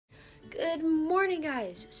Good morning,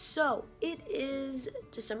 guys. So it is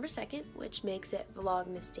December 2nd, which makes it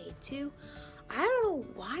Vlogmas Day 2. I don't know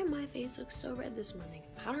why my face looks so red this morning.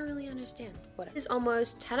 I don't really understand. Whatever. It's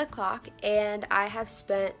almost 10 o'clock and I have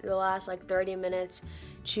spent the last 30 minutes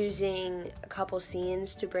choosing a couple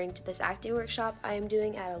scenes to bring to this acting workshop I am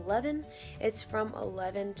doing at 11. It's from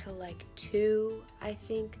 11 to 2, I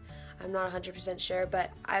think. I'm not 100% sure, but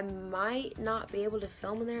I might not be able to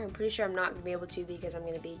film in there. I'm pretty sure I'm not gonna be able to because I'm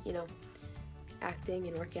gonna be, acting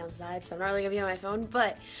and working on the side, so I'm not really gonna be on my phone,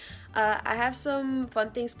 but I have some fun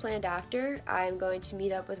things planned after. I'm going to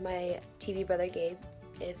meet up with my TV brother Gabe,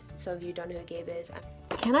 if some of you don't know who Gabe is.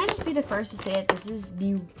 Can I just be the first to say it? This is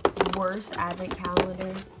the worst advent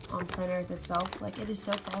calendar on planet Earth itself. It is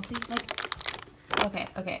so faulty. Okay,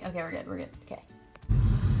 we're good, okay.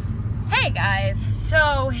 Hey guys,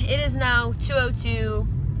 so it is now 2:02.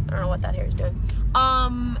 I don't know what that hair is doing.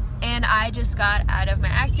 And I just got out of my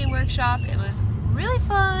acting workshop. It was really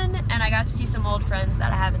fun, and I got to see some old friends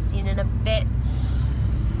that I haven't seen in a bit.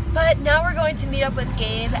 But now we're going to meet up with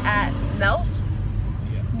Gabe at Mel's.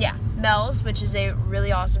 Yeah, Mel's, which is a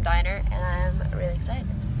really awesome diner, and I'm really excited.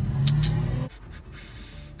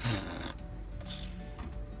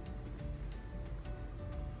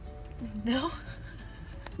 No?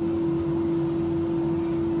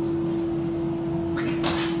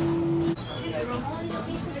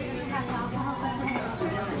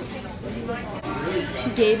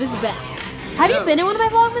 Gabe is back. Have you been in one of my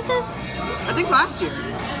Vlogmases? I think last year.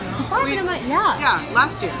 He's probably been in my, yeah. Yeah,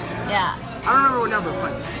 last year. Yeah. I don't remember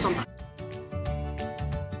what number, but sometime.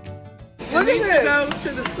 Look at this. Go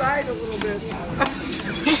to the side a little bit.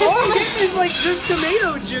 Oh, it's like just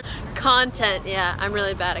tomato juice. Content, yeah. I'm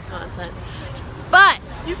really bad at content. But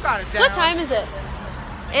You got it down. what time is it?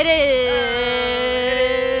 It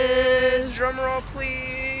is. Drum roll, please.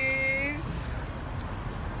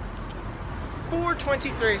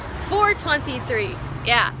 4:23. 4:23.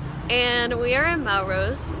 Yeah. And we are in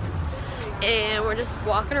Melrose, and we're just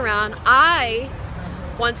walking around. I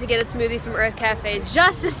want to get a smoothie from Earth Cafe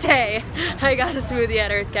just to say I got a smoothie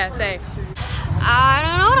at Earth Cafe. I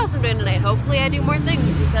don't know what else I'm doing tonight. Hopefully I do more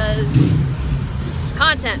things because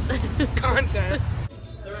content. Content.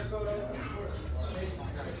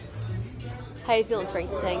 How you feeling,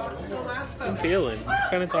 Frank the Tank? I'm feeling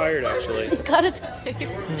kind of tired actually. Kind of tired.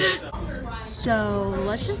 So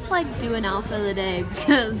let's just do an outfit of the day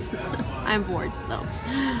because I'm bored. So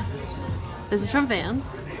this is from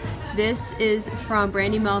Vans. This is from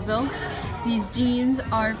Brandy Melville. These jeans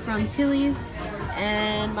are from Tilly's,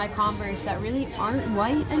 and my Converse that really aren't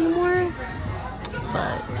white anymore.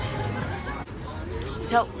 But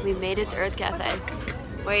so we made it to Earth Cafe.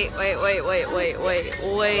 Wait.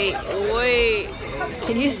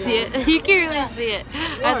 Can you see it? You can really see it.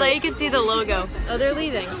 I thought you could see the logo. Oh, they're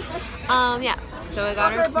leaving. Yeah. So we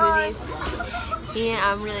got our smoothies, and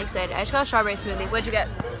I'm really excited. I just got a strawberry smoothie. What'd you get?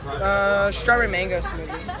 Strawberry mango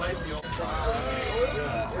smoothie.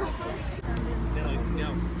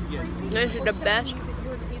 This is the best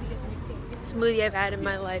smoothie I've had in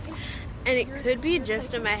my life. And it could be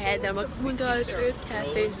just in my head that I'm like, oh my god, it's Earth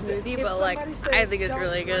Cafe smoothie, but I think it's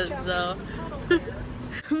really good, so.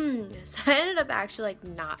 So I ended up actually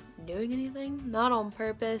not doing anything, not on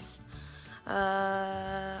purpose.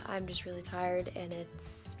 I'm just really tired, and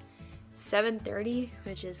it's 7:30,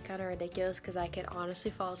 which is kind of ridiculous because I could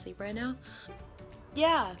honestly fall asleep right now.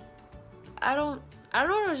 Yeah, I don't know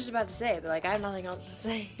what I was just about to say, but I have nothing else to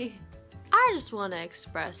say. I just want to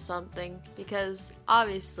express something because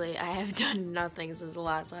obviously I have done nothing since the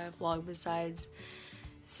last time I vlogged besides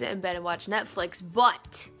sit in bed and watch Netflix,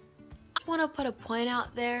 but I want to put a point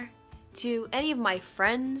out there to any of my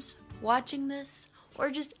friends watching this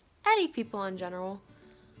or just any people in general.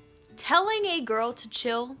 Telling a girl to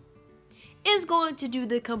chill is going to do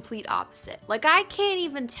the complete opposite. I can't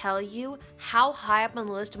even tell you how high up on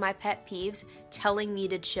the list of my pet peeves telling me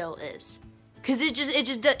to chill is. Cause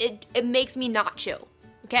it makes me not chill,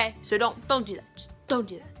 okay? So don't do that. Just don't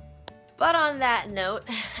do that. But on that note,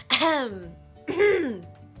 I'm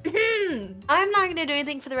not gonna do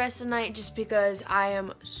anything for the rest of the night just because I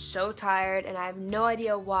am so tired and I have no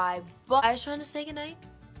idea why. But I just want to say goodnight,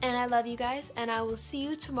 and I love you guys, and I will see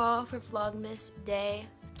you tomorrow for Vlogmas Day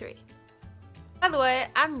 3. By the way,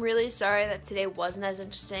 I'm really sorry that today wasn't as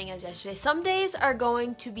interesting as yesterday. Some days are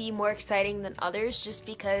going to be more exciting than others just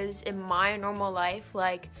because in my normal life,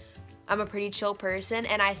 I'm a pretty chill person,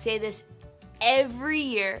 and I say this every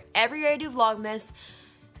year. Every year I do Vlogmas.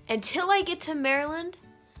 Until I get to Maryland,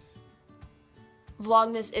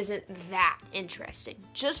 Vlogmas isn't that interesting.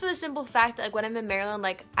 Just for the simple fact that when I'm in Maryland,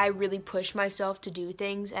 I really push myself to do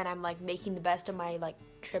things, and I'm making the best of my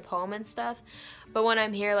trip home and stuff. But when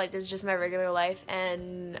I'm here, like, this is just my regular life,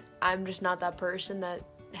 and I'm just not that person that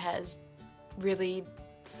has really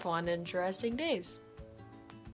fun, interesting days.